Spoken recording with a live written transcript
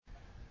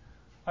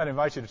I'd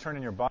invite you to turn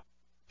in your Bible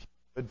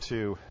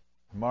to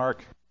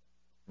Mark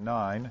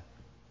 9.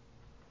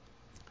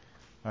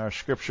 Our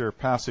scripture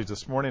passage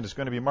this morning is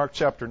going to be Mark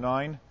chapter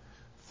 9,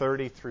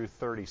 30 through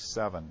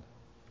 37.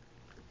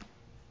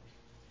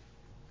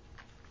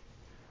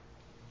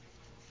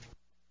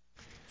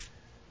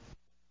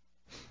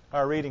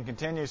 Our reading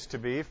continues to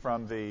be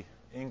from the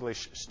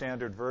English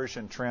Standard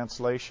Version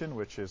translation,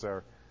 which is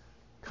our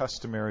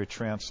customary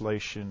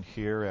translation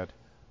here at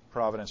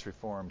Providence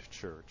Reformed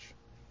Church.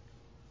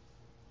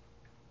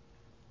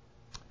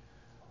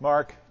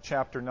 Mark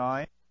chapter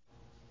 9,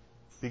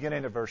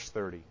 beginning at verse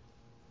 30.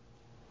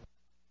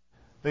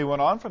 They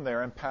went on from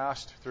there and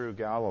passed through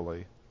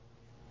Galilee.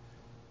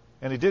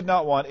 And he did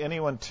not want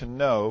anyone to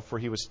know, for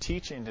he was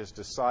teaching his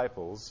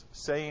disciples,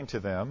 saying to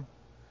them,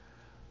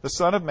 "The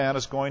Son of Man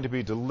is going to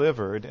be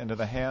delivered into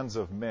the hands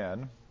of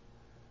men,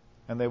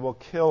 and they will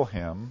kill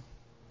him.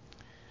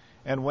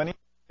 And when he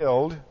is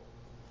killed,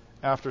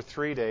 after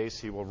 3 days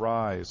he will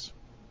rise."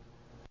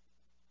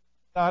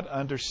 They did not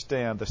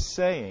understand the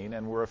saying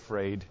and were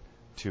afraid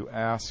to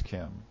ask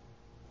him.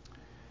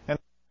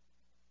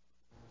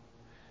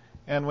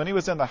 And when he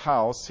was in the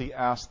house, he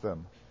asked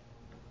them,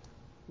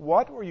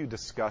 "What were you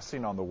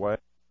discussing on the way?"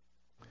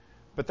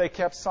 But they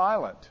kept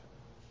silent,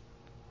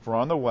 for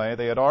on the way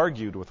they had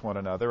argued with one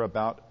another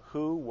about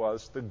who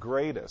was the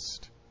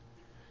greatest.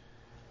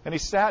 And he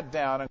sat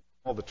down and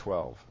called the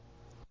 12.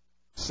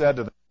 He said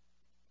to them,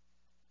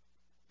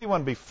 "If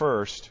anyone be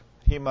first,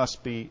 he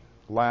must be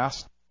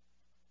last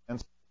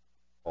and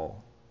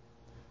all."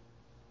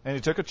 And he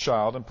took a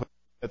child and put it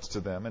in the midst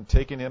of them, and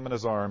taking him in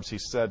his arms, he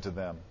said to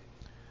them,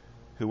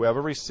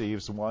 "Whoever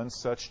receives one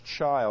such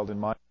child in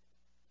my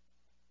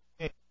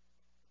name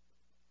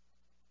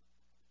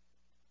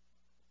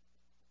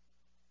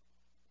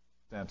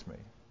sent me."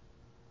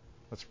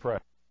 Let's pray.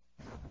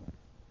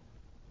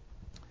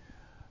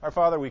 Our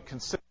Father, we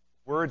consider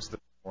words this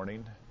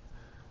morning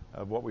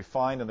of what we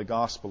find in the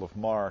Gospel of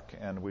Mark,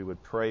 and we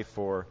would pray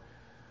for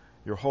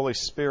your Holy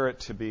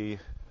Spirit to be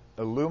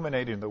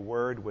illuminating the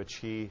word which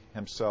he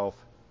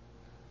himself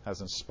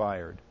has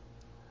inspired.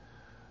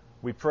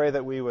 We pray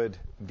that we would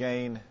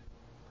gain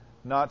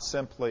not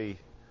simply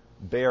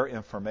bare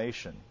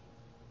information,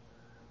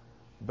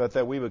 but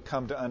that we would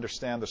come to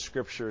understand the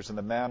Scriptures in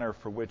the manner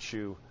for which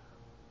you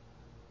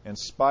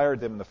inspired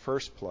them in the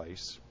first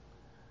place,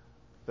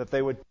 that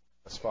they would teach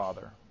us,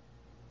 Father,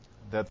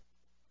 that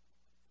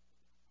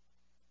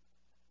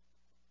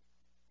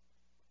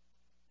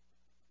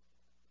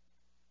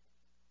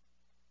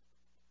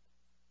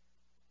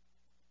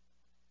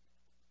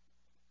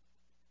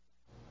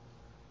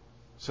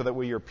so that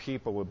we, your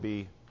people, would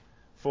be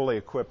fully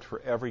equipped for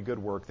every good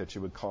work that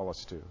you would call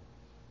us to.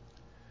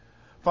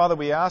 Father,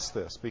 we ask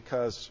this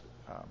because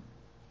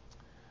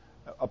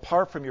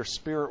apart from your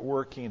Spirit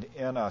working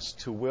in us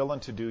to will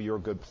and to do your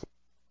good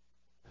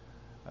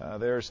pleasure,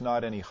 there's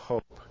not any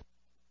hope to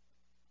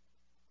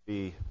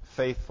be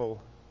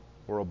faithful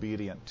or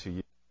obedient to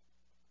you.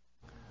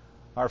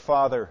 Our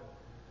Father,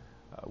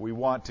 we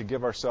want to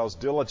give ourselves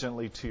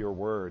diligently to your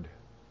word.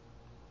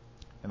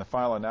 In the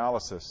final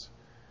analysis,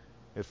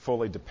 it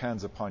fully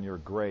depends upon your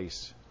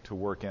grace to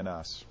work in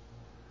us.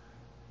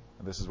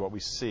 And this is what we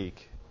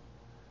seek,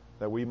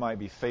 that we might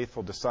be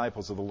faithful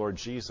disciples of the Lord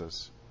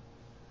Jesus,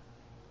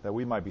 that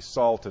we might be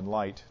salt and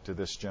light to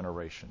this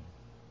generation.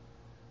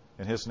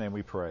 In his name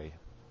we pray.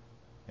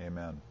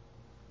 Amen.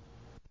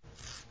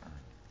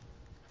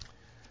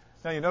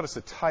 Now you notice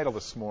the title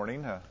this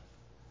morning,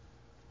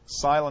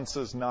 Silence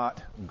is Not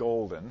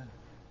Golden.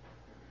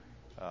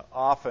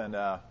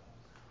 Often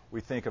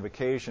we think of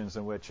occasions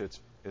in which it's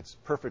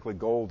perfectly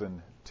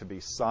golden to be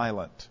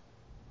silent.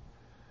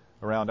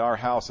 Around our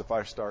house, if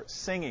I start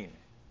singing,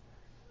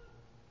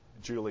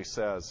 Julie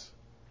says,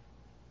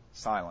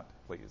 "Silent,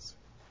 please."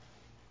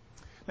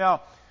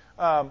 Now,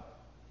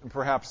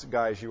 perhaps,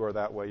 guys, you are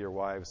that way. Your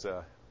wives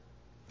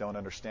don't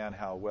understand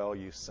how well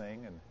you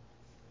sing and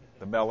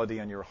the melody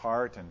in your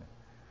heart. And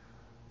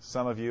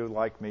some of you,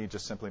 like me,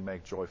 just simply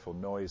make joyful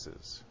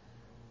noises.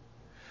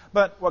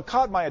 But what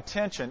caught my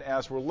attention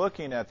as we're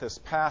looking at this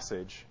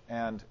passage,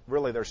 and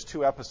really there's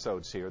two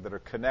episodes here that are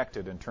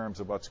connected in terms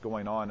of what's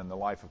going on in the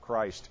life of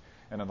Christ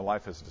and in the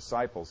life of his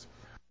disciples.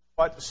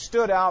 What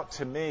stood out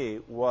to me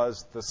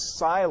was the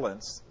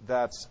silence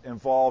that's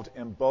involved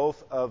in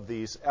both of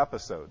these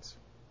episodes.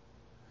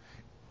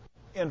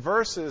 In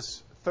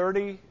verses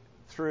 30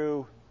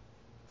 through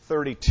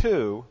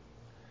 32,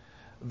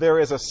 there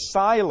is a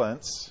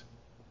silence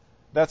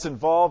that's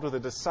involved with the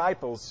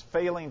disciples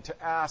failing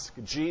to ask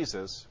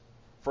Jesus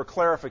for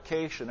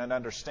clarification and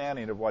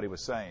understanding of what he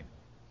was saying.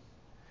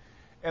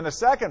 In the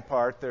second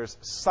part, there's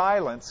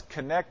silence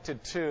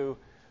connected to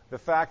the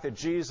fact that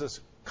Jesus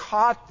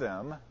caught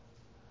them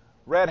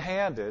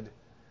red-handed,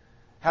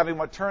 having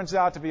what turns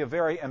out to be a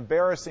very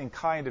embarrassing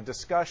kind of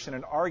discussion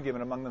and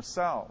argument among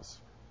themselves.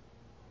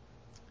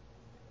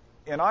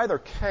 In either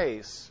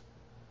case,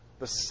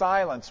 the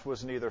silence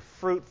was neither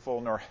fruitful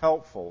nor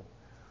helpful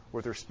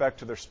with respect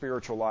to their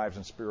spiritual lives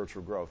and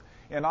spiritual growth.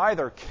 In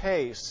either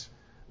case,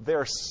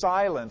 their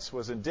silence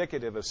was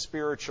indicative of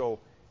spiritual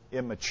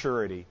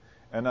immaturity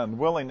and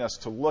unwillingness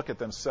to look at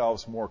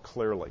themselves more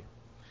clearly.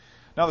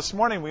 Now, this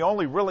morning, we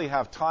only really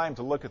have time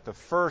to look at the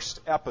first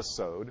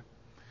episode.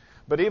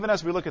 But even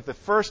as we look at the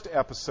first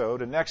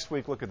episode, and next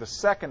week look at the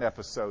second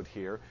episode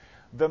here,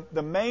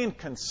 the main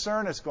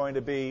concern is going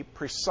to be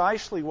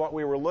precisely what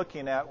we were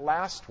looking at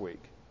last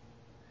week.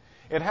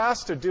 It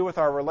has to do with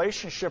our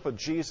relationship with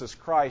Jesus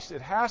Christ.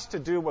 It has to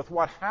do with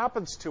what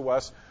happens to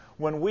us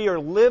when we are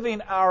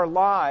living our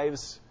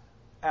lives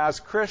as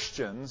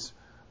Christians,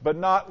 but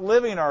not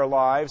living our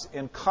lives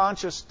in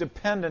conscious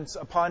dependence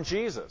upon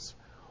Jesus.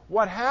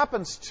 What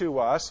happens to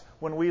us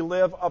when we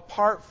live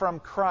apart from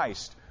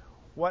Christ?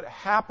 What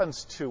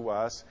happens to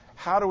us?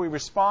 How do we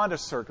respond to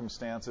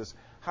circumstances?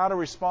 How to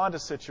respond to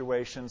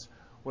situations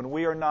when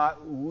we are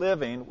not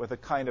living with a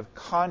kind of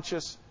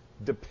conscious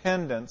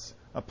dependence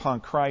upon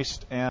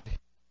Christ and His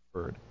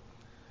Word?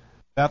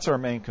 That's our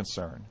main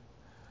concern.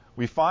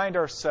 We find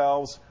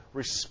ourselves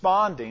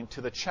responding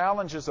to the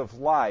challenges of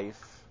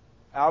life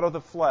out of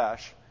the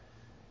flesh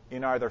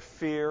in either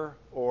fear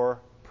or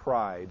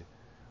pride,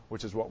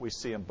 which is what we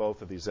see in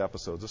both of these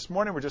episodes. This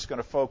morning we're just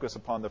going to focus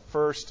upon the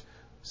first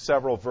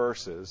several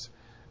verses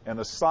and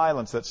the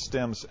silence that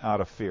stems out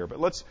of fear. But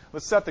let's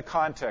set the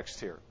context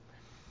here.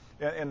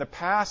 In the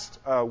past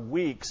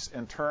weeks,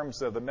 in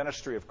terms of the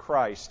ministry of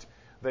Christ,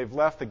 they've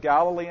left the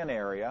Galilean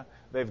area.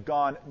 They've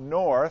gone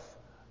north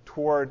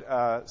toward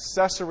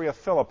Caesarea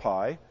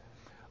Philippi.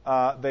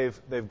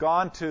 They've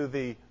gone to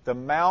the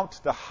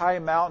mount, the high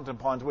mountain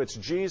upon which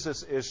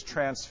Jesus is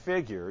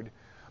transfigured.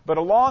 But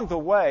along the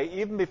way,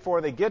 even before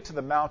they get to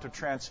the Mount of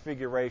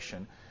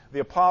Transfiguration, the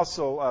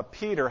Apostle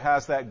Peter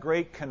has that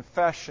great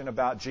confession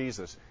about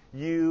Jesus.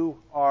 You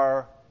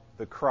are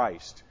the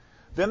Christ.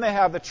 Then they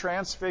have the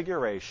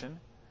Transfiguration,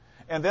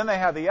 and then they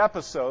have the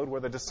episode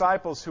where the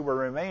disciples who were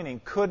remaining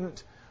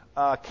couldn't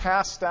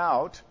cast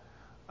out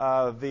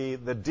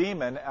the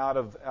demon out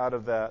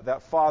of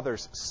that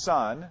father's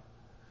son,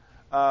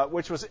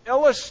 which was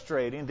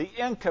illustrating the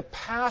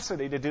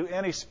incapacity to do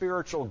any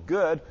spiritual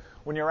good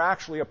when you're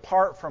actually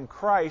apart from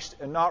Christ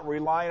and not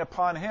relying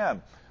upon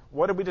Him.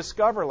 What did we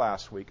discover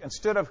last week?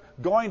 Instead of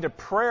going to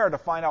prayer to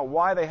find out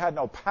why they had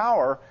no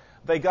power,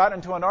 they got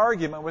into an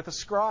argument with the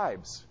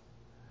scribes.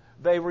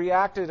 They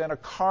reacted in a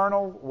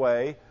carnal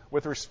way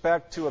with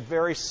respect to a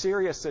very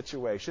serious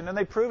situation, and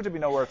they proved to be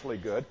no earthly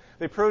good.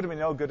 They proved to be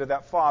no good to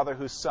that father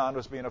whose son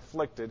was being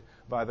afflicted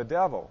by the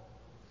devil.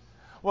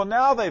 Well,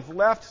 now they've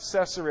left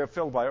Caesarea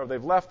Philippi, or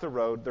they've left the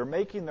road. They're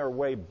making their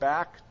way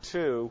back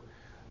to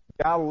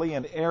the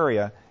Galilean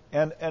area.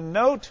 And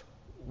note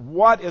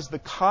what is the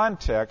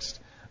context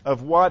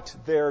of what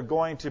they're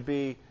going to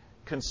be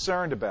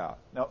concerned about.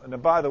 Now,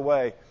 and by the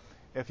way,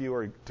 if you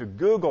were to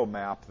Google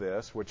map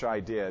this, which I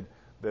did,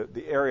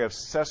 the area of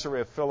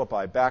Caesarea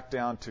Philippi back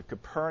down to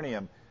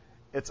Capernaum,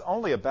 it's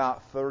only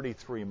about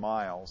 33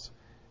 miles.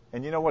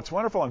 And you know what's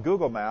wonderful on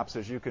Google Maps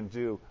is you can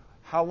do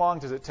how long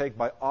does it take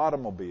by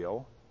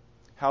automobile,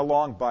 how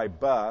long by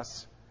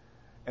bus,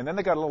 and then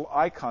they got a little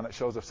icon that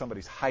shows if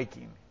somebody's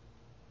hiking.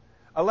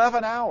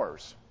 11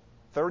 hours.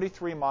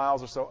 33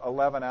 miles or so,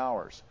 11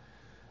 hours.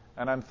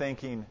 And I'm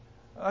thinking,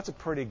 well, that's a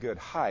pretty good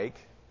hike.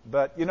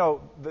 But, you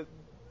know, the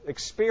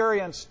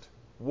experienced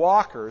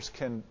walkers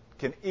can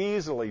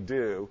easily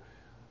do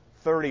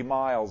 30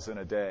 miles in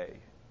a day.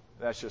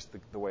 That's just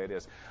the way it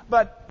is.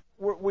 But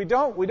we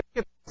don't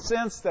get the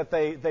sense that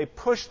they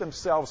push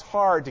themselves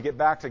hard to get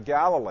back to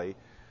Galilee,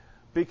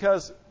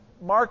 because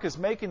Mark is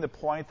making the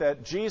point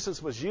that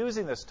Jesus was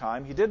using this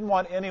time. He didn't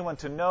want anyone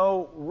to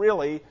know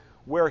really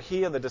where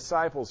he and the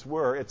disciples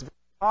were. It's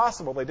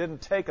possible they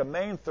didn't take a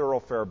main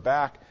thoroughfare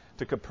back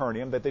to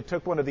Capernaum, that they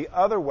took one of the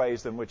other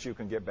ways in which you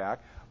can get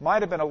back.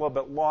 Might have been a little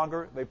bit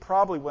longer. They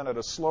probably went at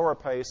a slower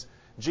pace.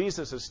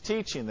 Jesus is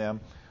teaching them.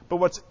 But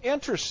what's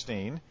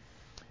interesting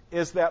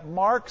is that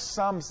Mark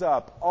sums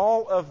up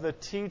all of the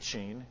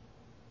teaching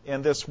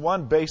in this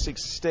one basic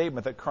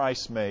statement that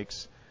Christ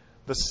makes.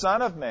 The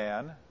Son of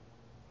Man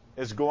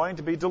is going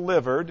to be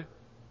delivered,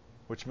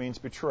 which means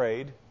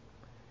betrayed,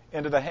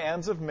 into the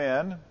hands of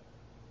men,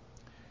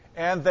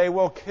 and they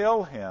will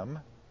kill him.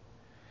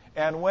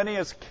 And when he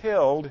is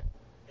killed,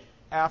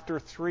 after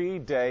 3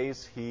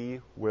 days he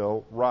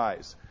will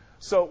rise.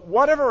 So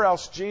whatever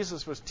else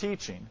Jesus was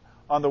teaching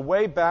on the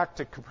way back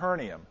to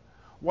Capernaum,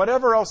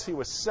 whatever else he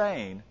was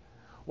saying,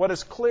 what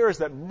is clear is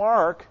that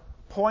Mark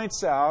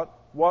points out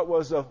what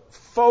was of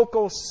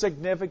focal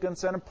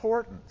significance and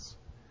importance.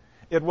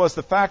 It was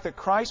the fact that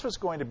Christ was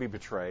going to be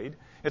betrayed.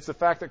 It's the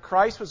fact that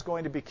Christ was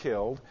going to be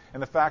killed,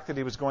 and the fact that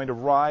he was going to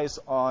rise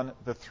on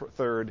the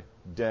third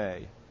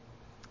day.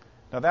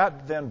 Now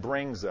that then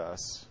brings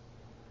us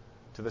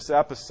to this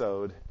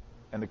episode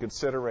and the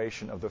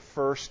consideration of the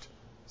first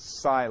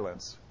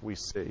silence we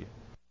see.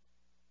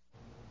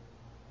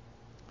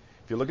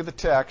 If you look at the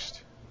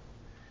text,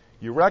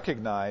 you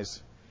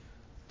recognize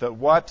that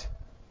what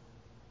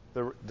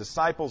the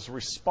disciples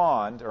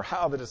respond, or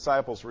how the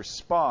disciples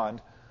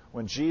respond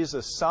when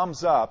Jesus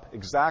sums up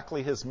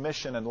exactly his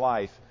mission in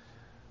life.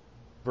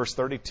 Verse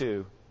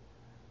 32,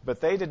 But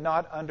they did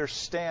not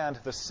understand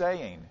the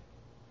saying,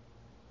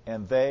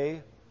 and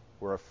they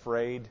were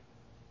afraid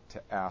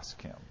to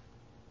ask him.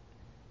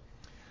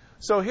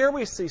 So here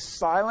we see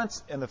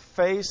silence in the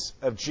face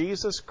of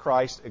Jesus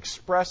Christ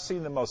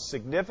expressing the most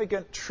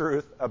significant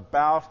truth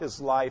about his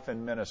life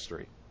and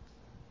ministry.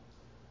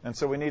 And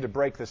so we need to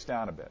break this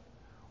down a bit.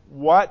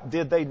 What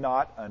did they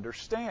not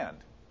understand?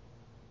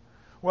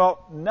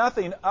 Well,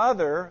 nothing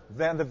other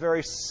than the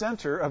very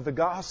center of the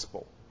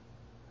gospel.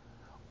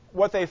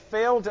 What they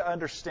failed to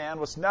understand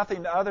was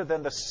nothing other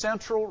than the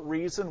central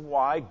reason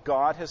why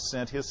God has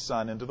sent his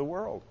Son into the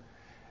world.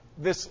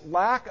 This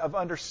lack of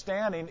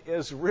understanding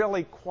is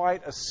really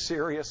quite a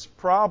serious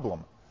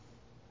problem.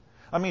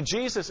 I mean,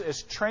 Jesus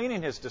is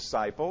training his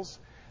disciples.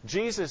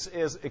 Jesus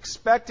is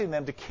expecting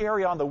them to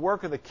carry on the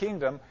work of the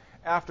kingdom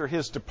after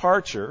his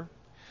departure.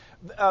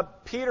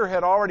 Peter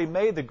had already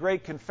made the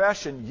great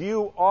confession,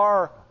 "You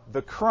are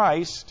the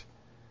Christ."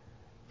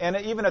 And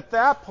even at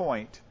that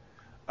point,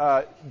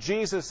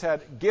 Jesus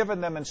had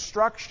given them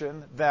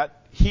instruction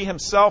that he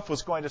himself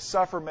was going to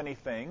suffer many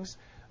things,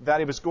 that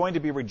he was going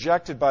to be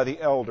rejected by the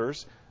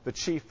elders, the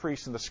chief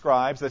priests and the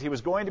scribes, that he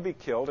was going to be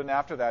killed, and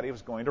after that he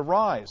was going to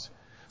rise.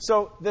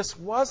 So this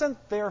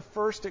wasn't their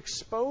first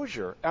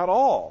exposure at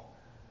all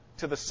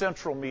to the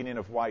central meaning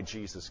of why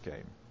Jesus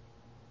came.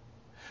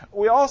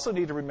 We also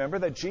need to remember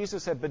that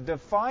Jesus had been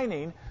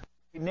defining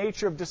the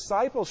nature of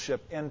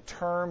discipleship in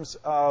terms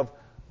of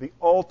the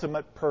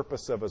ultimate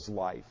purpose of his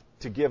life,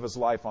 to give his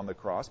life on the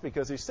cross,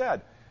 because he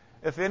said,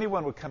 "If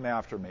anyone would come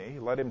after me,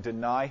 let him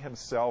deny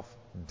himself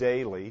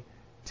daily,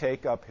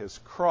 take up his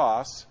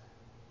cross,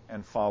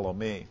 and follow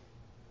me."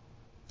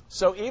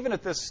 So even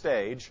at this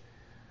stage,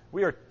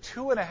 we are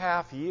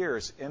 2.5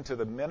 years into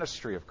the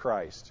ministry of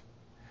Christ.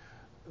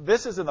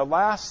 This is in the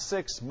last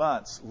 6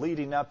 months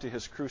leading up to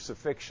his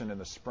crucifixion in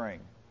the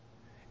spring.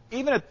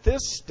 Even at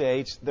this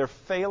stage, they're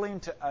failing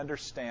to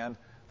understand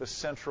the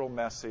central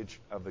message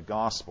of the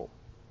gospel.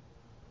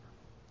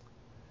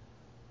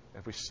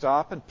 If we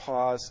stop and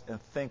pause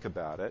and think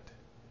about it,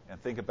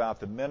 and think about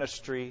the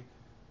ministry,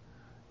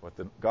 what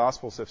the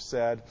Gospels have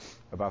said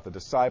about the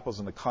disciples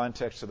in the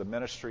context of the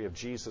ministry of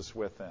Jesus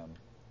with them,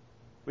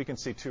 we can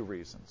see 2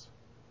 reasons.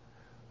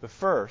 The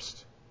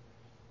first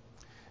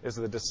is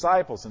that the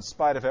disciples, in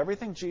spite of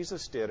everything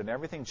Jesus did and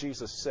everything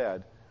Jesus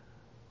said,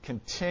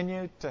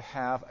 continue to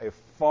have a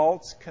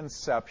false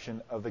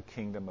conception of the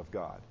kingdom of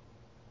God.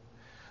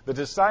 The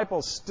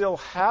disciples still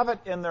have it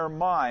in their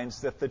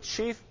minds that the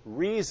chief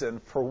reason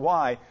for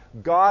why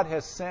God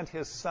has sent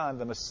his Son,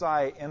 the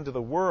Messiah, into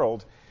the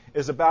world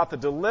is about the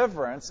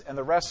deliverance and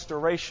the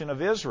restoration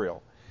of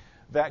Israel.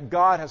 That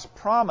God has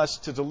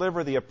promised to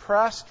deliver the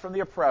oppressed from the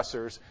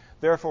oppressors,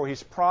 therefore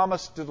he's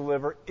promised to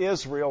deliver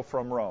Israel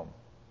from Rome.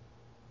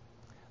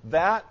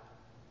 That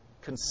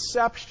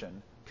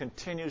conception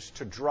continues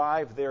to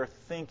drive their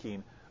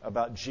thinking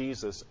about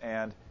Jesus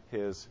and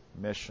his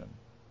mission.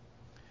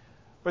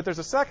 But there's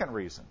a second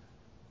reason.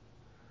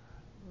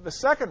 The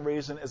second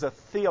reason is a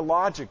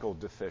theological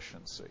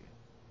deficiency.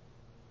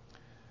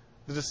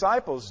 The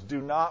disciples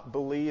do not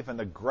believe in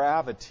the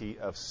gravity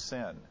of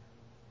sin.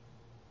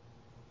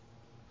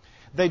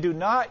 They do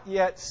not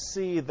yet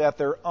see that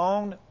their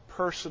own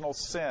personal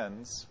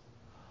sins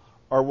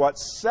are what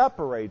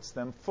separates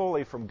them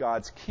fully from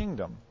God's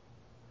kingdom.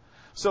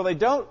 So they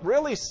don't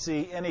really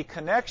see any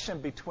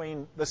connection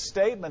between the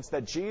statements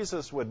that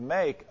Jesus would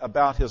make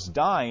about his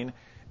dying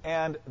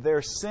and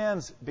their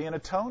sins being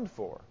atoned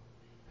for.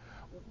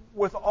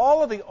 With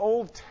all of the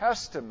Old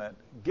Testament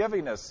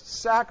giving us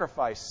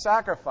sacrifice,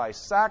 sacrifice,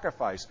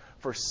 sacrifice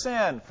for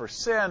sin, for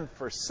sin,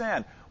 for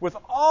sin, with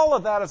all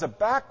of that as a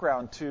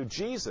background to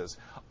Jesus,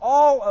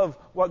 all of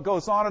what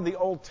goes on in the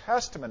Old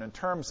Testament in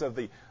terms of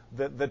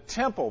the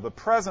temple, the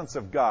presence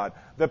of God,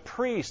 the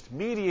priest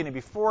mediating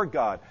before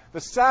God,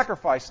 the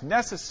sacrifice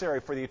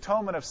necessary for the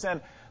atonement of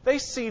sin, they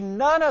see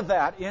none of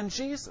that in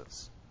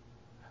Jesus.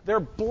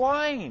 They're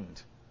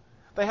blind.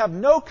 They have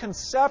no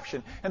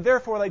conception, and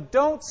therefore they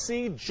don't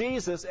see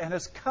Jesus and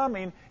his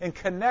coming in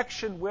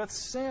connection with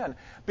sin,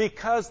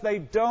 because they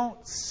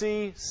don't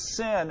see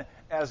sin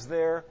as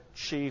their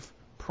chief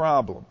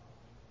problem.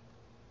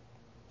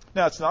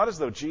 Now, it's not as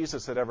though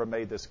Jesus had ever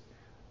made this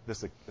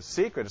a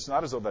secret. It's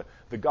not as though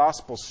the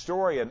gospel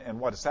story and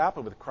what has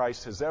happened with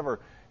Christ has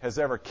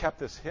ever kept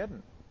this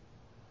hidden.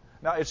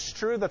 Now, it's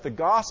true that the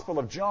Gospel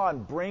of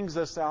John brings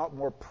this out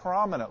more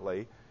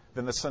prominently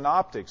than the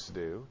synoptics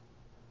do.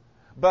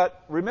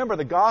 But remember,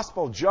 the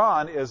Gospel of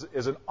John is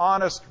an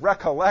honest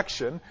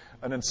recollection,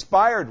 an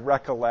inspired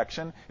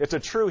recollection. It's a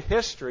true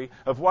history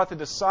of what the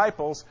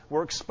disciples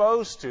were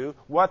exposed to,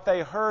 what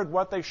they heard,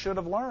 what they should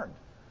have learned.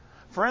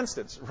 For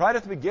instance, right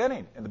at the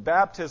beginning, in the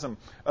baptism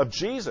of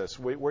Jesus,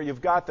 where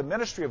you've got the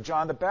ministry of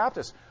John the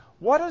Baptist,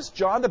 what does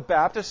John the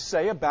Baptist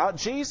say about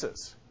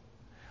Jesus?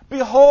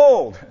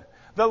 "Behold,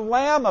 the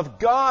Lamb of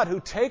God who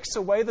takes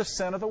away the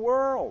sin of the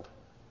world."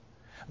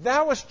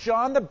 That was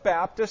John the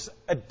Baptist's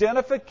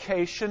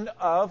identification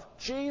of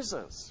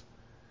Jesus.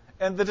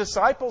 And the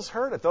disciples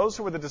heard it. Those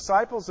who were the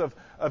disciples of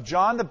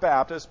John the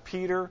Baptist,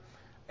 Peter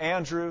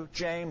Andrew,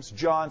 James,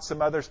 John,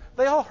 some others,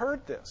 they all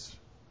heard this.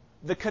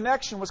 The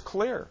connection was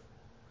clear.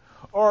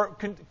 Or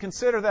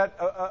consider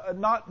that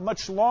not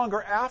much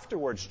longer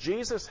afterwards,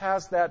 Jesus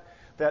has that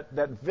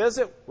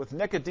visit with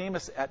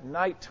Nicodemus at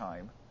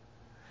nighttime,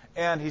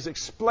 and he's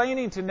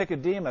explaining to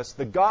Nicodemus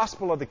the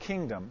gospel of the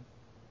kingdom.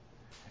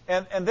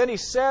 And then he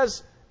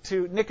says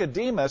to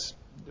Nicodemus,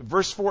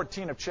 verse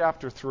 14 of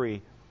chapter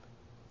 3,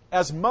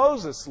 as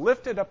Moses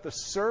lifted up the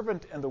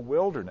serpent in the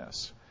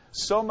wilderness,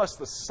 so must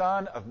the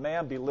Son of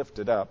Man be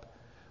lifted up,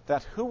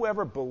 that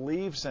whoever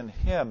believes in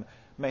him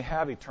may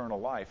have eternal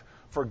life.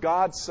 For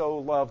God so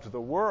loved the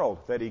world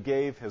that he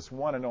gave his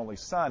one and only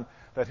Son,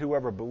 that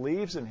whoever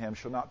believes in him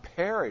shall not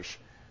perish,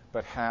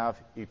 but have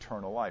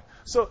eternal life.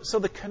 So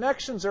the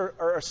connections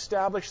are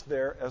established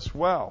there as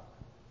well.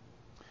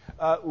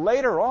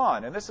 Later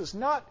on, and this is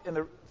not in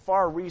the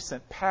far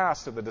recent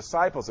past of the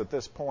disciples at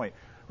this point,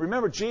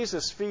 remember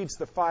Jesus feeds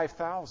the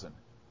 5,000.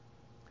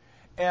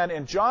 And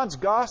in John's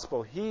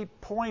Gospel, he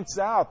points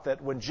out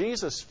that when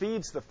Jesus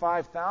feeds the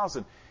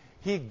 5,000,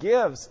 he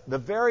gives the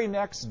very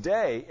next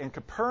day in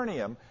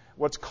Capernaum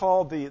what's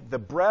called the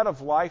Bread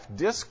of Life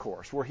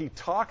discourse, where he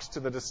talks to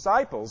the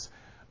disciples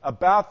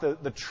about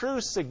the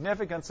true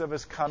significance of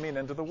his coming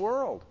into the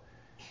world.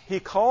 He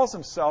calls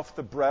himself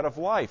the bread of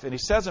life. And he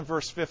says in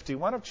verse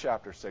 51 of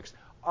chapter 6,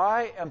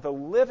 I am the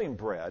living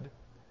bread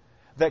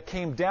that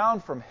came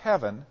down from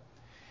heaven.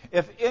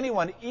 If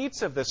anyone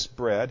eats of this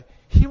bread,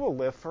 he will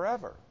live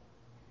forever.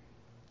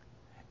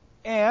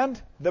 And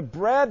the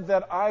bread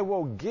that I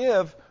will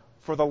give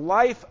for the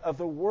life of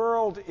the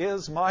world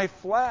is my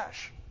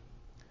flesh.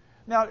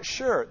 Now,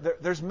 sure,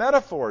 there's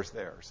metaphors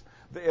there.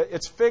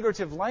 It's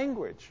figurative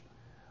language.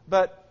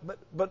 But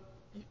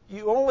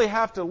you only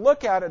have to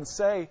look at it and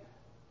say,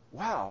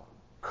 wow,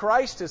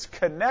 Christ is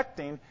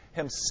connecting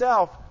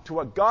himself to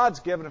what God's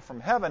given him from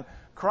heaven.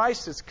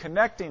 Christ is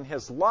connecting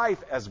his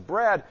life as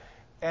bread,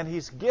 and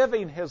he's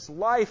giving his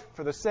life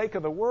for the sake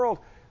of the world.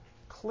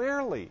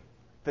 Clearly,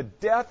 the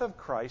death of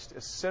Christ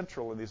is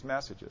central in these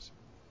messages.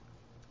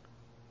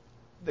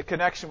 The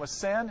connection with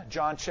sin,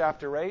 John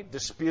chapter 8,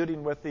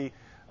 disputing with the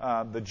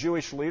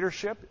Jewish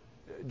leadership.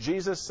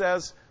 Jesus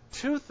says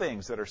two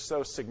things that are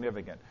so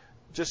significant.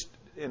 Just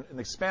in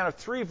the span of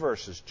 3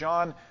 verses,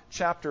 John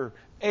chapter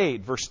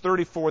 8, verse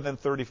 34, then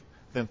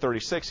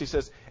 36, he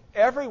says,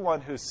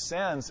 everyone who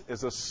sins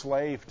is a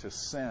slave to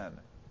sin.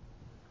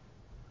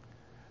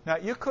 Now,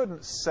 you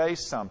couldn't say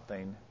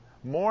something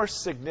more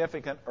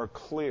significant or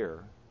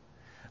clear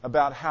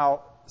about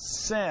how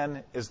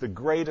sin is the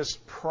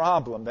greatest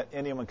problem that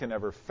anyone can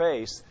ever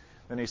face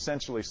than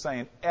essentially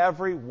saying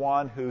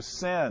everyone who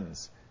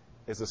sins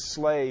is a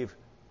slave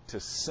to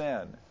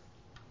sin.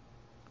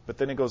 But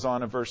then it goes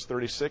on in verse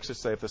 36 to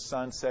say, if the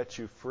Son sets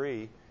you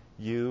free,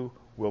 you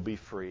will be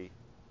free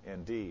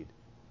indeed.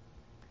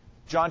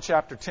 John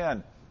chapter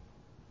 10,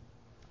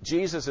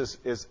 Jesus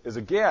is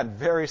again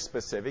very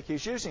specific.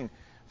 He's using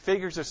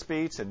figures of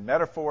speech and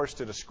metaphors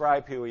to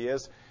describe who he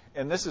is.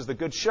 And this is the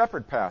Good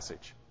Shepherd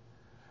passage.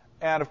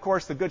 And, of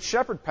course, the Good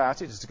Shepherd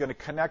passage is going to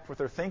connect with what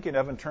they're thinking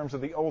of in terms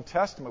of the Old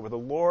Testament, where the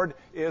Lord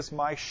is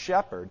my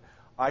shepherd,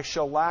 I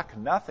shall lack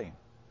nothing.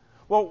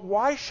 Well,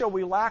 why shall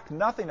we lack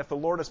nothing if the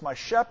Lord is my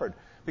shepherd?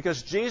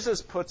 Because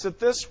Jesus puts it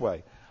this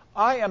way,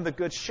 I am the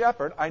Good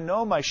Shepherd, I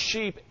know my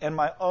sheep, and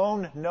my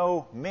own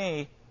know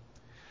me,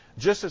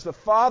 just as the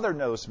Father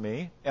knows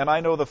me, and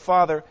I know the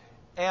Father,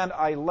 and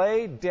I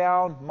lay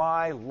down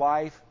my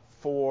life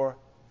for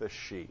the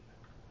sheep.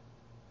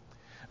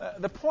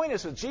 The point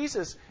is that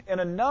Jesus, in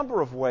a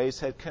number of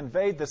ways, had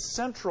conveyed the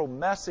central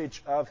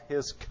message of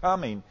his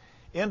coming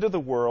into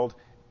the world,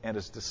 and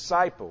his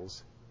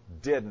disciples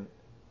didn't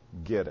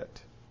get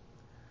it.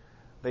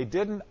 They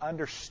didn't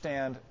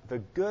understand the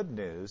good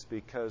news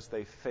because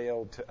they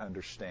failed to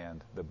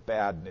understand the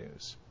bad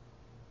news.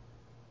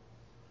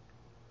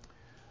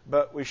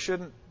 But we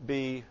shouldn't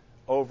be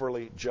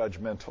overly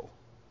judgmental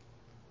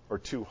or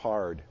too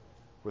hard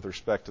with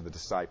respect to the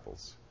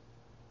disciples.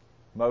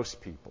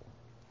 Most people,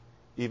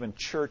 even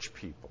church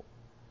people,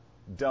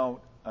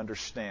 don't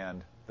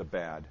understand the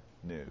bad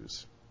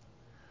news.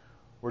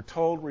 We're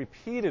told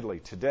repeatedly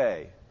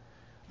today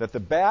that the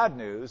bad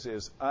news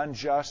is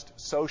unjust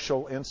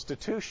social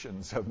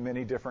institutions of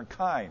many different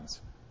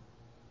kinds.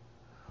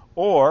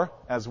 Or,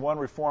 as one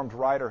Reformed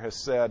writer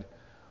has said,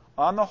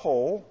 on the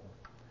whole,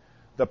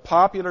 the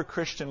popular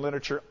Christian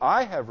literature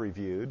I have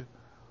reviewed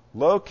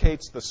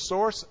locates the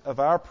source of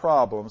our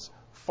problems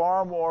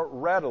far more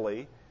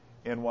readily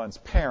in one's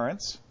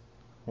parents,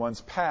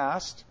 one's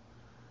past,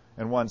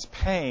 and one's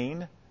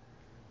pain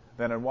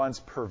than in one's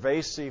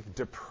pervasive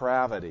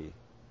depravity.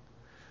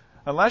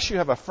 Unless you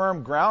have a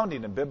firm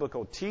grounding in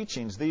biblical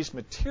teachings, these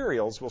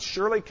materials will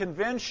surely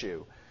convince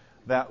you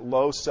that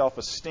low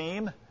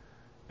self-esteem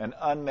and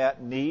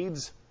unmet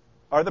needs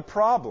are the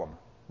problem,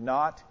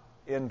 not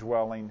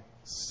indwelling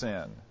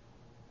sin.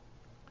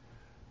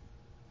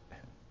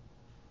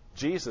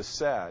 Jesus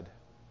said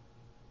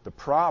the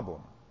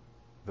problem,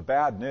 the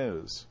bad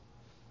news,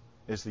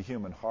 is the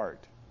human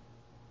heart.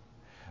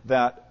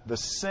 That the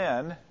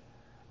sin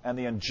and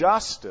the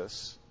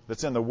injustice,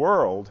 that's in the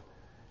world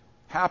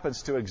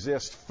happens to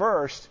exist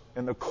first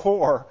in the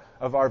core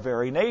of our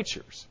very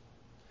natures.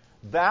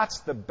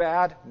 That's the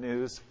bad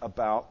news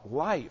about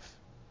life.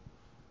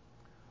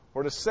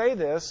 Or to say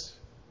this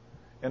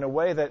in a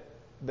way that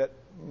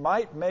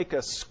might make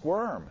us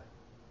squirm,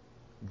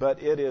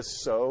 but it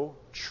is so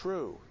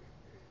true.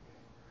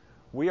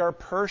 We are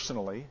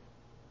personally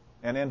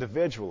and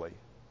individually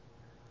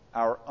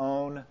our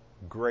own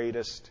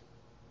greatest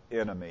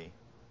enemy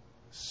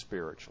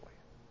spiritually.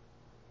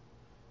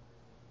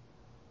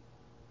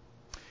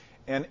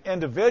 And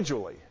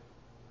individually,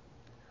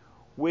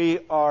 we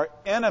are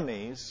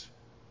enemies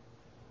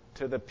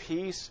to the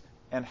peace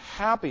and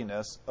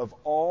happiness of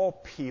all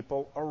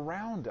people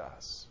around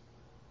us.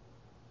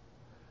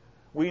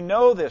 We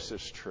know this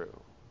is true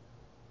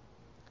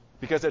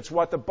because it's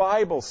what the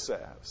Bible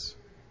says.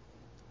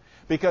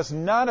 Because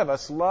none of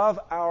us love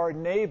our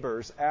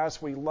neighbors as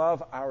we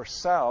love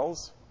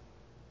ourselves.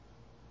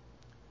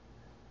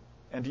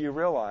 And do you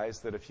realize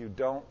that if you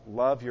don't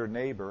love your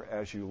neighbor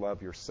as you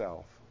love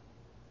yourself,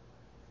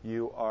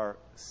 you are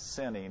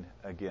sinning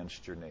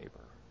against your neighbor?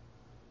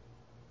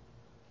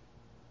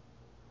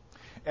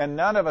 And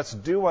none of us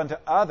do unto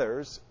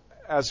others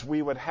as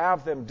we would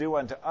have them do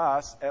unto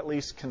us, at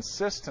least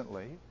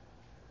consistently.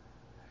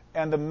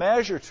 And the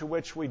measure to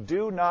which we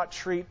do not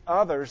treat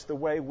others the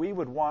way we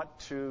would want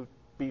to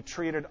be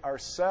treated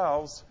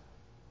ourselves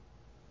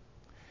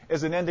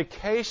is an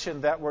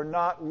indication that we're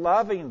not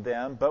loving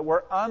them, but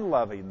we're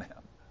unloving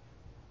them.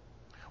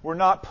 We're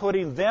not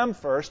putting them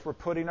first, we're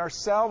putting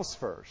ourselves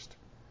first.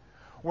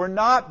 We're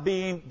not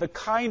being the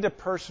kind of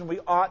person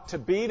we ought to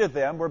be to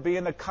them. We're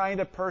being the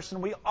kind of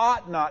person we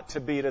ought not to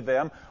be to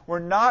them. We're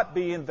not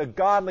being the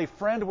godly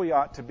friend we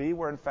ought to be.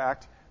 We're, in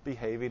fact,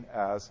 behaving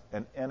as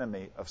an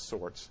enemy of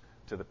sorts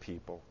to the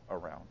people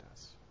around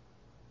us.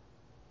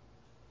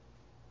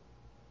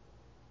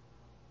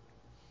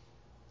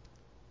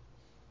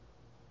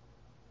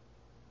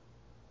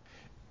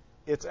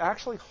 It's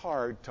actually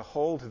hard to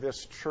hold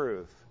this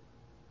truth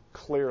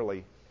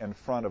clearly in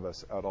front of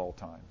us at all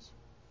times.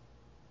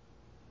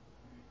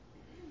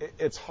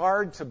 It's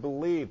hard to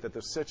believe that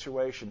the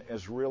situation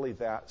is really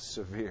that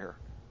severe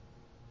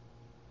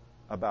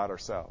about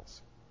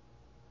ourselves.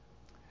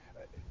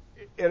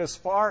 It is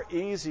far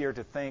easier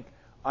to think,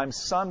 I'm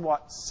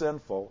somewhat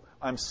sinful,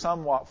 I'm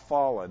somewhat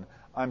fallen,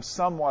 I'm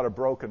somewhat a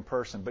broken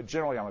person, but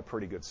generally I'm a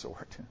pretty good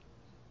sort.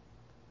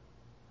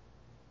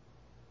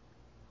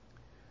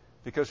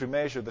 Because we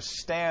measure the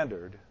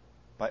standard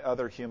by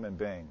other human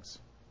beings,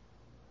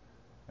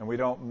 and we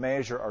don't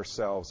measure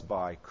ourselves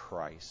by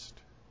Christ.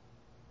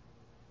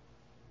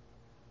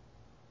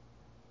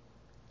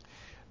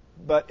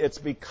 But it's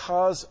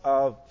because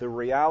of the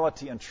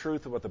reality and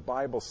truth of what the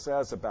Bible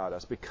says about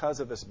us, because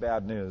of this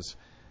bad news.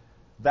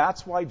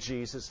 That's why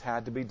Jesus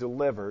had to be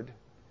delivered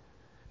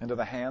into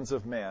the hands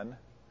of men.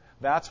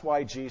 That's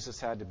why Jesus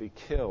had to be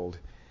killed.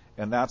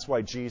 And that's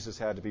why Jesus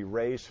had to be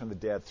raised from the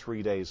dead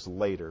 3 days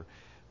later.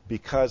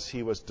 Because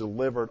he was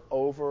delivered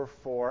over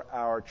for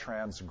our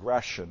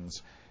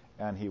transgressions,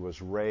 and he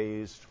was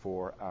raised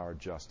for our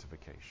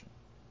justification.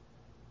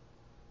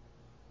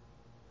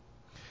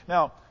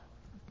 Now,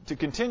 to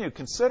continue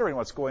considering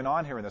what's going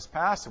on here in this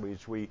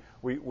passage, we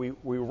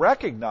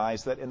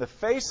recognize that in the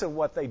face of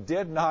what they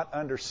did not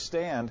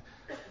understand,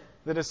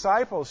 the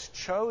disciples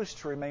chose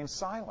to remain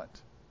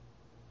silent.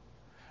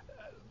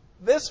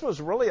 This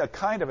was really a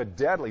kind of a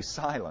deadly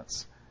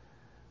silence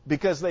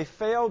because they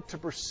failed to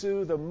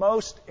pursue the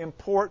most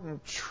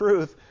important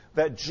truth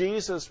that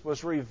Jesus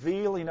was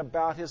revealing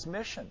about his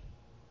mission.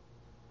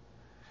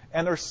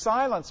 And their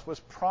silence was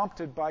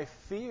prompted by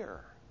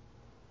fear.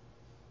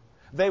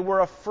 They were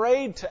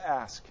afraid to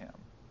ask him.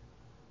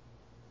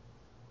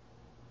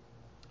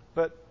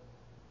 But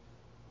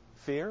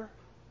fear?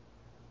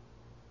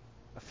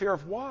 A fear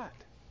of what?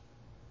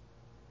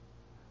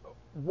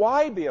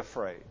 Why be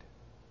afraid?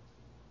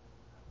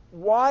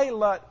 Why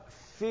let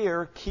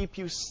fear keep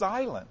you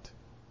silent?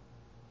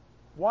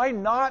 Why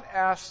not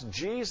ask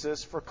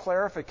Jesus for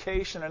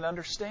clarification and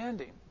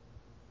understanding?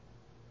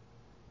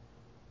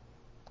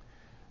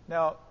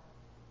 Now,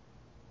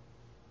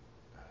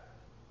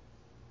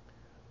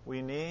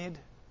 we need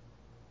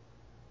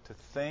to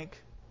think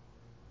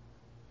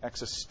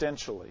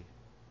existentially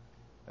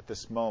at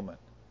this moment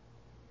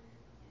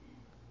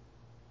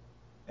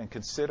and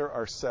consider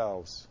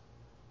ourselves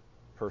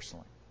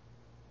personally.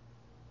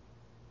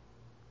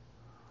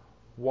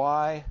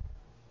 Why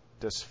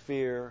does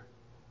fear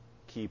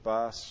keep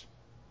us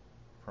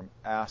from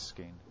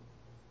asking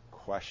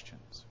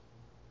questions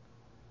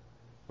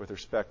with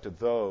respect to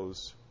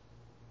those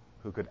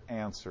who could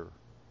answer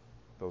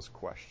those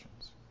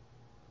questions?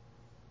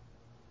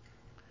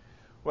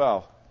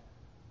 Well,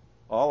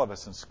 all of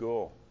us in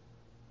school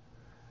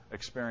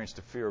experienced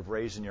a fear of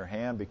raising your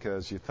hand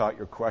because you thought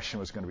your question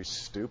was going to be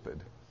stupid.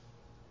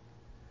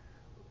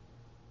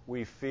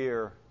 We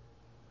fear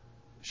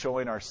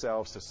showing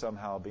ourselves to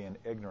somehow being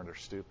ignorant or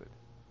stupid.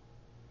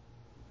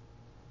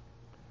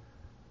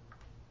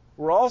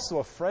 We're also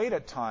afraid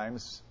at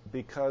times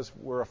because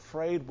we're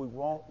afraid we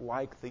won't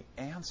like the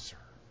answer.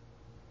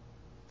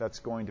 that's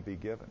going to be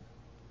given.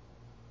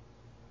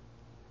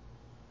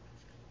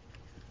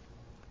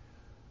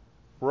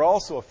 We're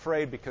also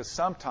afraid because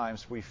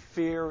sometimes we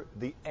fear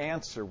the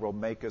answer will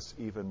make us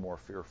even more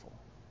fearful.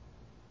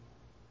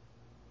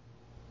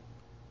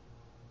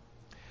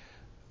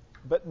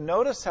 But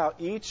notice how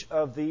each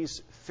of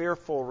these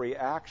fearful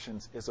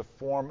reactions is a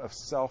form of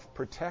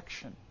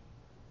self-protection.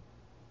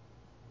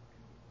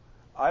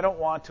 I don't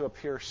want to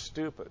appear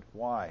stupid.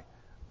 Why?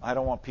 I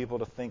don't want people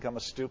to think I'm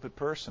a stupid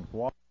person.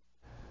 Why?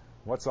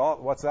 What's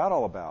that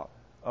all about?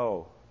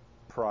 Oh,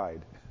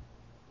 pride.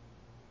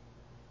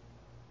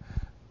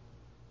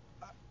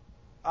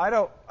 I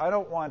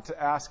don't want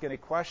to ask any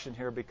question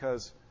here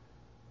because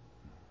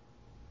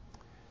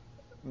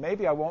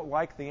maybe I won't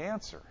like the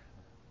answer.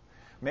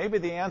 Maybe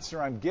the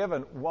answer I'm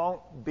given won't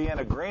be in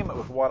agreement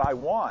with what I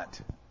want.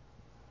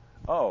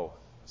 Oh,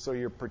 so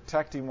you're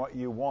protecting what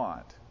you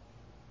want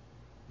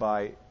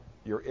by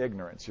your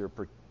ignorance. You're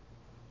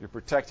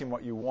protecting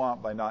what you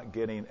want by not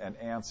getting an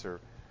answer.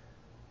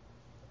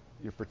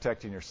 You're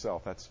protecting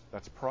yourself.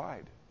 That's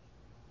pride.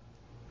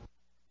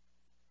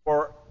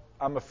 Or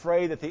I'm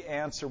afraid that the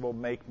answer will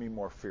make me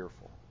more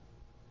fearful.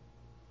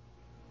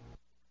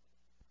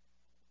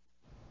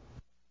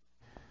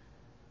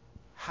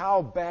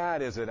 How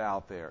bad is it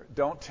out there?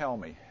 Don't tell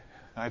me.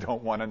 I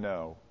don't want to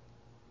know.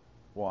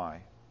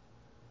 Why?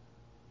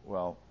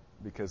 Well,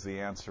 because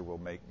the answer will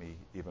make me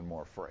even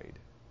more afraid.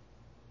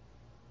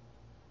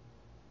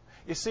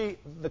 You see,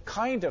 the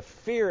kind of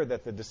fear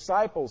that the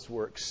disciples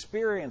were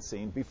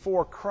experiencing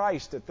before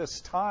Christ at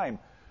this time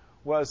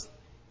was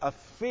a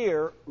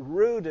fear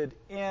rooted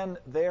in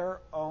their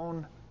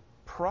own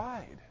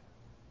pride.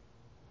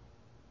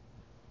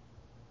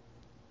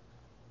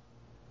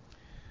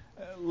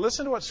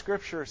 Listen to what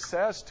Scripture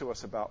says to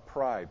us about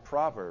pride.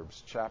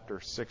 Proverbs chapter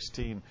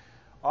 16.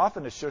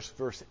 Often it's just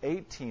verse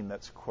 18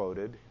 that's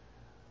quoted,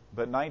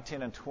 but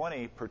 19 and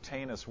 20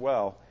 pertain as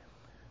well.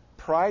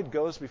 Pride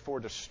goes before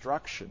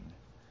destruction,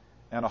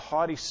 and a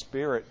haughty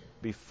spirit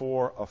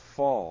before a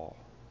fall.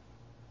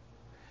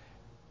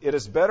 It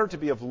is better to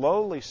be of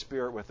lowly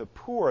spirit with the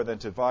poor than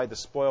to divide the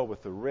spoil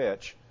with the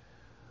rich.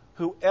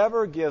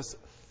 Whoever gives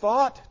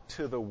thought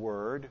to the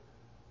word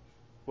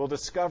will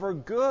discover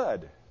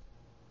good.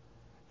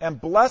 And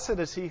blessed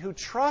is he who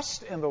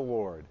trusts in the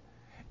Lord.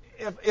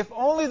 If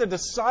only the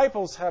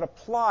disciples had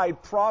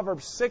applied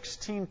Proverbs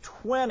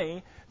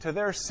 16:20 to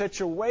their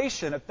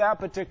situation at that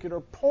particular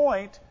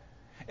point,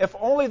 if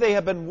only they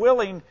had been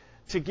willing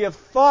to give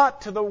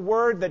thought to the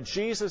word that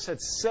Jesus had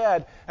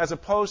said as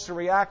opposed to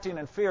reacting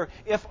in fear,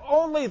 if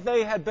only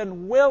they had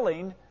been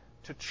willing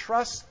to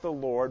trust the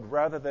Lord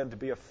rather than to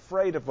be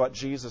afraid of what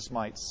Jesus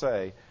might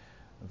say,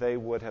 they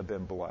would have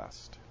been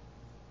blessed.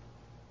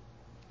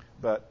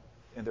 But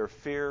in their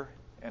fear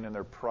and in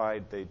their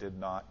pride, they did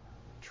not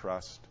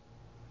trust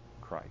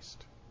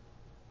Christ.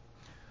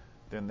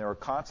 Then there are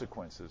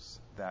consequences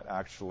that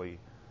actually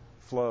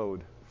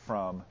flowed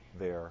from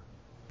their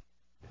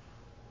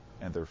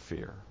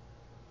fear.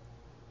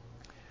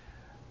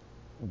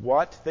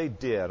 What they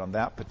did on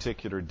that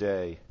particular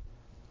day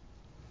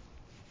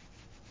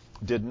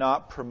did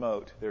not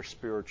promote their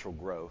spiritual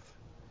growth.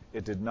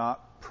 It did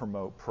not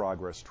promote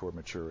progress toward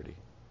maturity.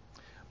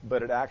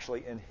 But it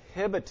actually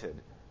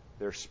inhibited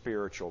their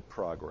spiritual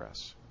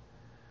progress.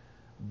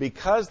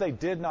 Because they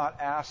did not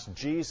ask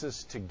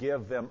Jesus to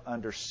give them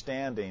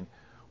understanding,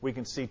 we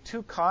can see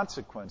two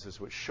consequences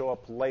which show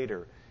up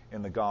later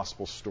in the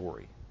gospel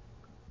story.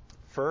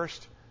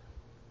 First,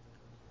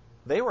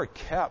 they were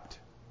kept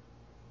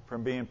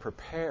from being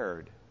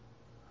prepared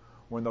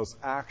when those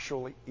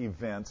actual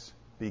events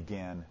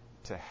began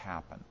to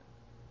happen.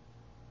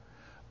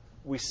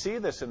 We see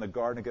this in the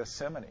Garden of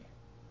Gethsemane.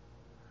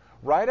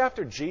 Right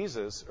after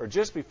Jesus, or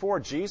just before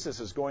Jesus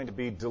is going to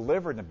be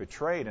delivered and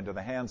betrayed into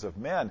the hands of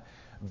men,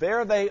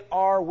 there they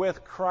are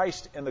with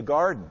Christ in the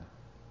garden.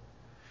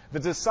 The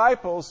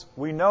disciples,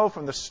 we know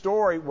from the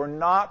story, were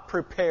not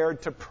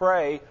prepared to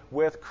pray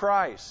with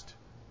Christ.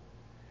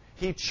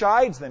 He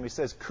chides them. He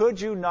says,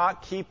 "Could you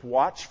not keep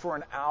watch for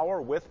an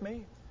hour with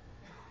me?"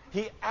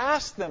 He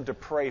asked them to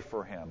pray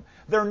for him.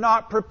 They're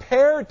not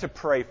prepared to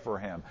pray for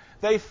him.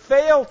 They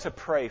fail to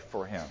pray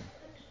for him.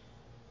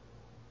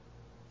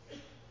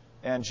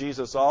 And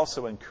Jesus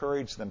also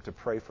encouraged them to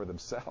pray for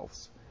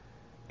themselves.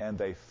 And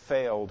they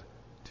failed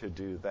to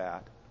do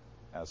that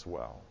as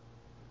well.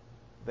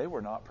 They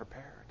were not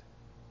prepared.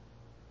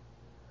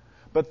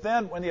 But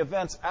then when the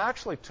events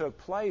actually took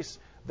place,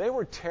 they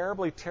were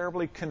terribly,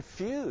 terribly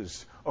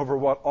confused over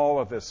what all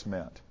of this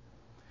meant.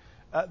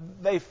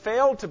 They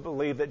failed to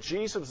believe that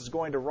Jesus was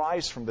going to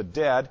rise from the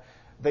dead.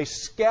 They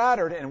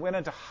scattered and went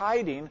into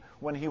hiding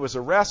when he was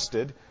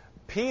arrested.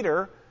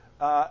 Peter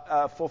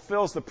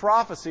fulfills the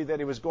prophecy that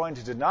he was going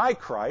to deny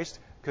Christ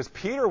because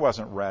Peter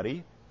wasn't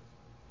ready.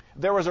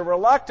 There was a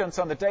reluctance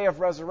on the day of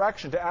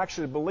resurrection to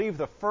actually believe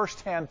the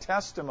first-hand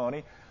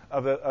testimony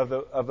of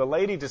the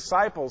lady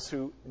disciples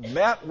who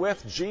met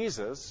with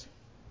Jesus.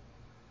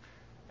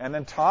 And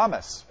then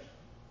Thomas.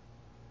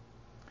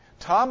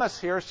 Thomas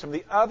hears from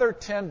the other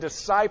 10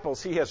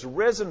 disciples he has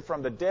risen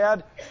from the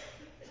dead,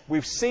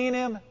 We've seen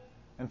him.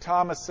 And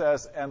Thomas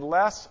says,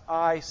 unless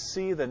I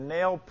see the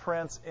nail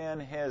prints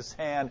in his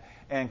hand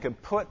and can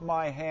put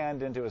my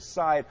hand into his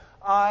side,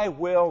 I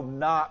will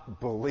not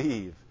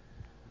believe.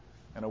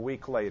 And a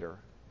week later,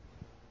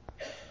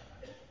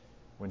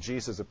 when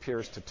Jesus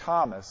appears to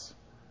Thomas,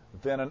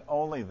 then and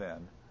only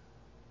then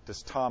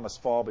does Thomas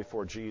fall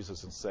before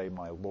Jesus and say,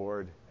 my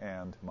Lord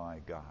and my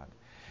God.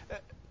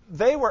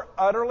 They were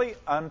utterly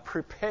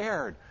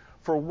unprepared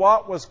for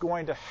what was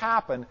going to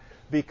happen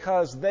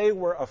because they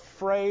were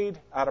afraid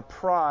out of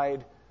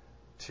pride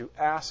to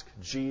ask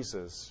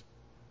Jesus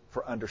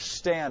for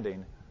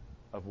understanding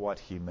of what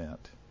he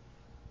meant.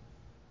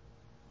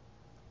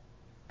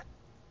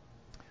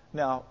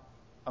 Now,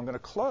 I'm going to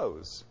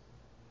close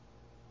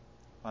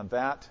on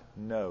that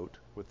note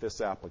with this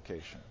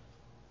application.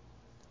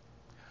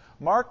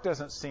 Mark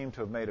doesn't seem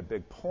to have made a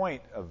big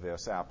point of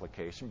this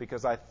application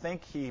because I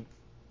think he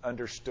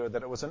understood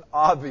that it was an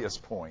obvious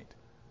point.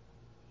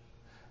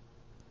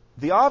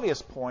 The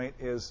obvious point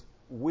is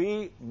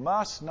we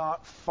must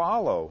not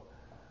follow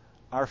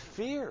our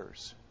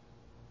fears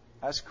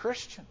as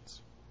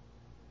Christians.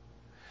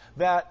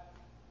 That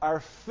our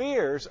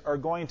fears are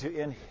going to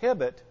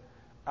inhibit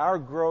our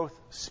growth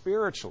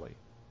spiritually.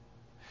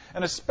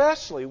 And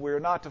especially we're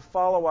not to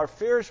follow our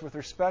fears with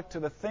respect to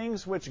the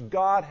things which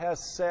God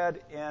has said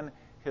in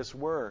His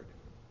Word.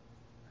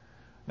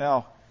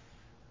 Now,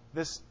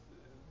 this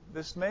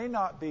may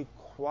not be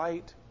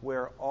quite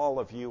where all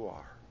of you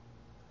are.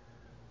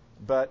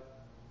 But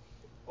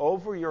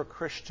over your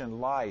Christian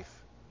life,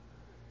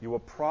 you will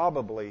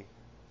probably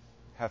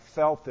have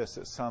felt this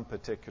at some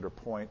particular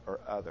point or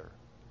other.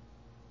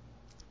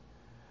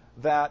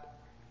 That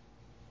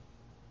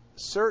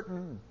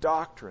certain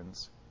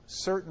doctrines,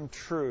 certain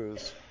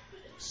truths,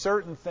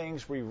 certain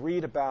things we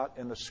read about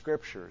in the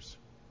Scriptures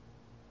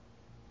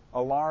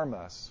alarm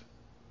us,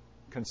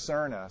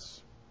 concern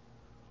us.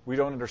 We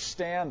don't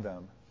understand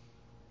them.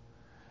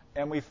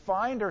 And we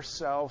find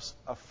ourselves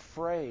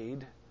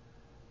afraid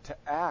to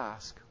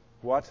ask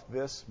what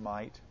this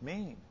might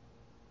mean.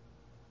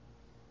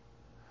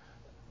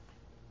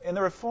 In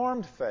the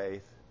Reformed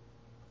faith,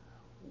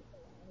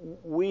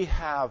 we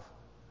have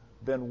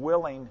been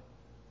willing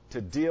to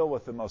deal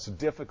with the most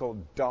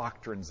difficult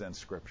doctrines in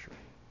Scripture.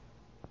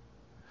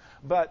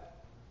 But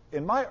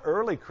in my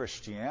early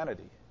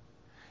Christianity,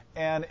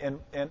 and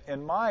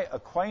in my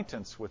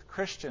acquaintance with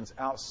Christians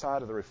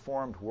outside of the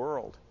Reformed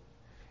world,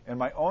 in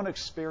my own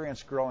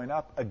experience growing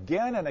up,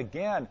 again and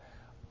again,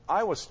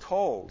 I was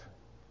told,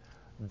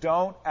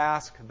 don't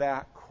ask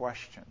that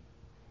question.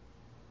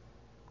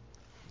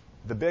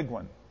 The big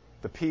one,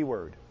 the P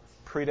word,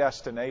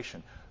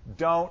 predestination.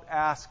 Don't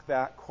ask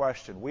that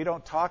question. We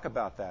don't talk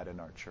about that in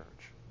our church.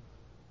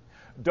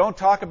 Don't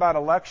talk about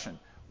election.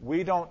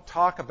 We don't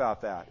talk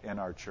about that in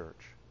our church.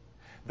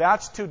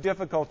 That's too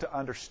difficult to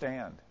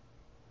understand.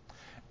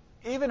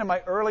 Even in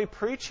my early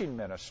preaching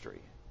ministry,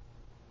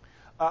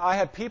 I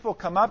had people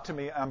come up to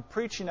me. I'm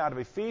preaching out of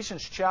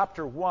Ephesians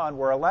chapter 1,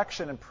 where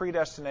election and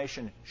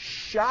predestination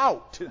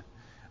shout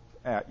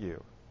at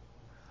you.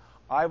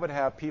 I would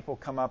have people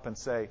come up and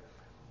say,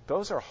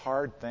 those are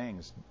hard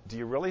things. Do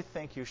you really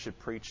think you should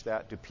preach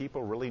that? Do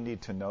people really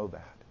need to know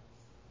that?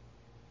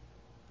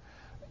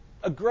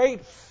 A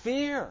great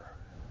fear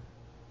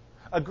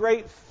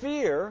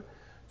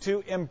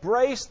to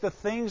embrace the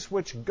things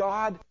which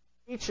God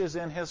teaches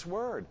in His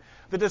Word.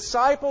 The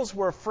disciples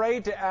were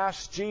afraid to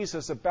ask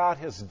Jesus about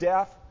His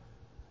death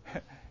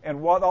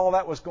and what all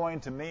that was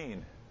going to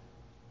mean.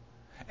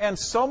 And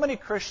so many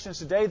Christians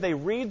today, they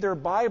read their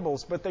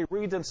Bibles, but they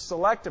read them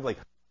selectively.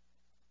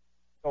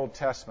 Old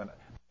Testament.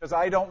 Because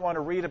I don't want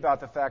to read about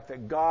the fact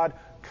that God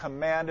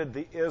commanded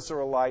the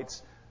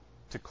Israelites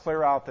to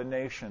clear out the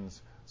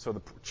nations so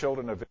the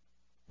children of Israel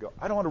go.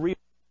 I don't want to read.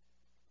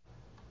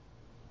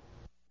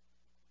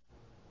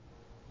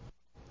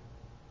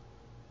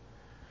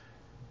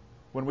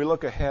 When we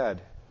look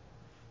ahead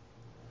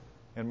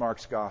in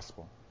Mark's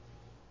Gospel,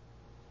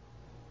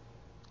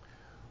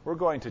 we're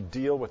going to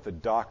deal with the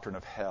doctrine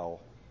of hell,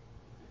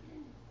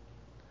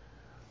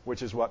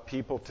 which is what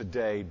people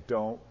today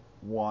don't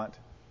want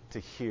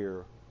to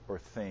hear or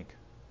think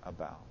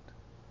about.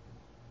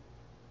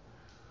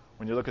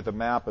 When you look at the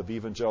map of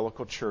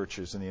evangelical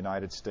churches in the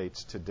United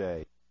States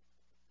today,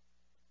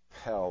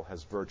 hell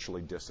has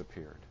virtually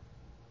disappeared.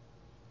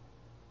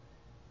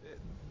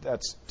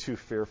 That's too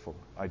fearful.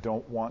 I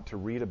don't want to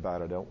read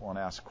about it. I don't want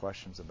to ask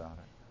questions about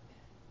it.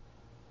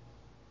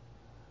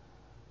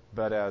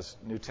 But as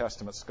New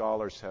Testament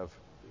scholars have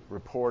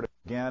reported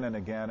again and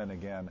again and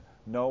again,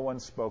 no one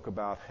spoke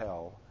about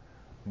hell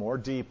more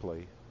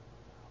deeply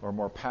or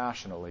more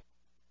passionately.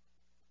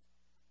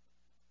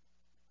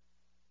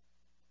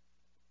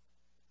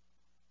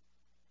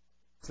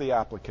 It's the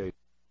application.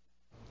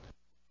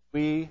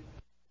 We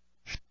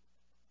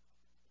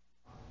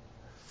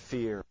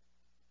fear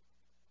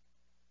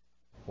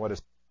what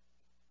is.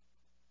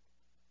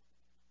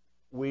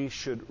 We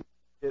should read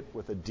it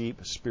with a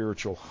deep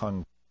spiritual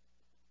hunger.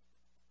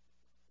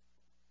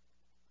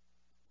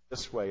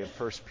 This way in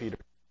 1 Peter,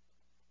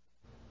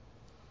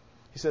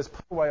 He says,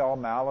 put away all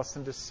malice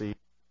and deceit,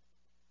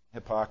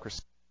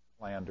 hypocrisy,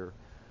 slander.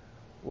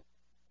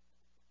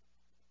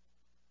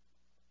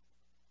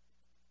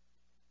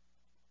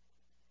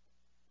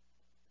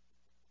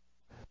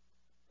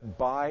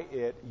 By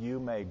it you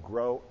may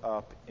grow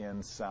up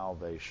in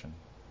salvation.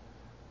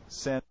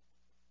 Sin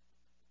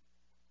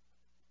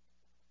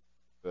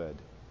good.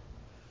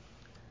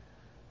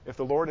 If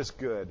the Lord is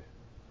good,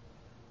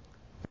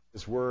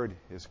 His Word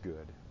is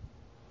good.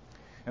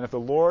 And if the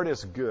Lord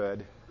is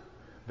good,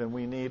 then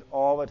we need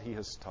all that He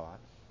has taught.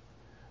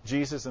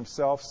 Jesus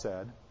Himself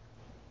said,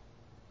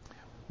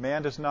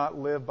 man does not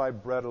live by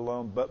bread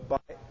alone, but by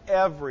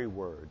every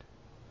word.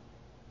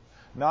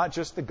 Not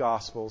just the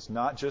Gospels,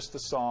 not just the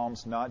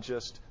Psalms, not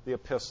just the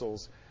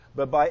epistles,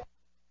 but by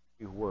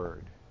every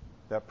word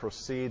that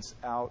proceeds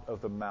out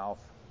of the mouth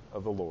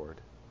of the Lord.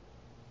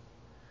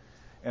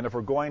 And if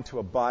we're going to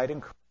abide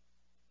in Christ,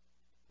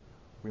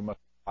 we must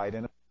abide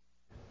in Him.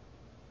 If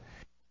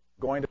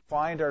we're going to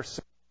find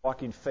ourselves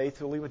walking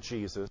faithfully with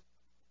Jesus,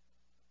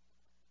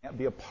 we can't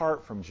be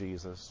apart from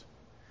Jesus.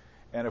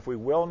 And if we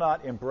will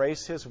not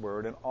embrace His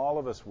Word and all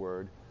of His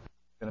Word,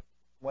 in a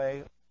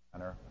way or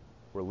manner,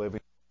 we're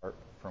living apart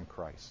from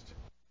Christ.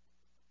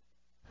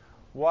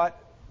 What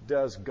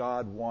does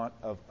God want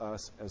of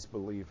us as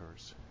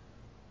believers?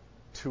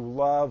 To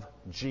love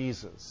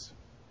Jesus.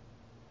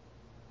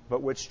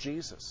 But which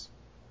Jesus?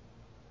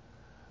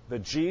 The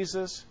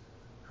Jesus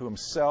who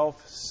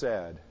Himself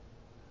said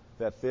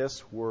that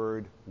this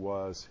Word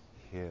was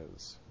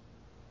His.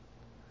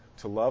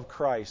 To love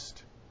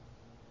Christ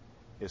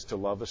is to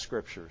love the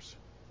Scriptures.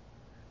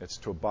 It's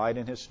to abide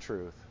in His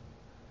truth.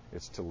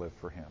 It's to live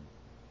for Him.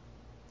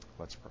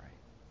 Let's pray.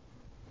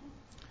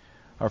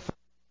 Our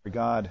Father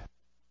God,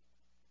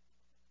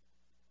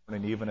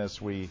 and even as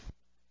we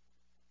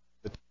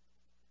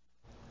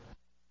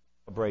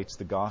celebrate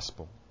the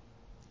gospel,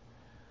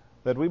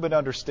 that we would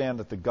understand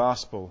that the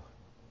gospel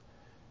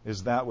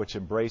is that which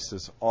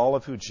embraces all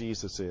of who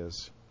Jesus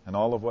is and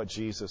all of what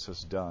Jesus has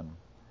done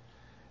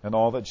and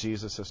all that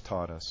Jesus has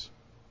taught us.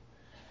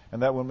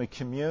 And that when we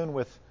commune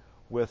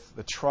with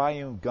the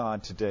triune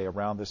God today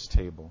around this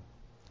table,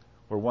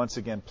 we're once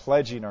again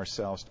pledging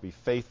ourselves to be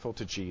faithful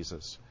to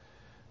Jesus,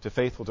 to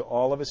faithful to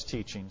all of His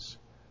teachings,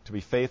 to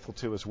be faithful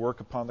to His work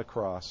upon the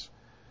cross,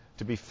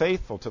 to be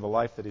faithful to the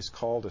life that He's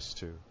called us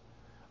to,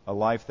 a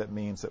life that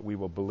means that we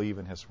will believe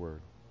in His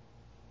Word.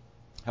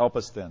 Help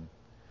us then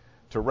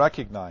to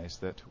recognize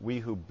that we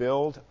who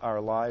build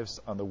our lives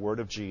on the Word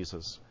of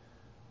Jesus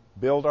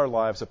build our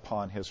lives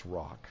upon His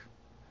rock.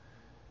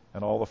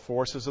 And all the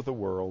forces of the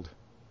world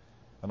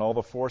and all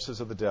the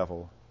forces of the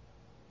devil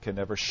can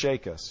never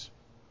shake us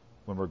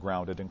when we're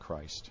grounded in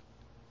Christ.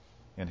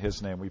 In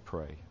His name we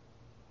pray.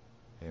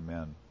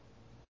 Amen.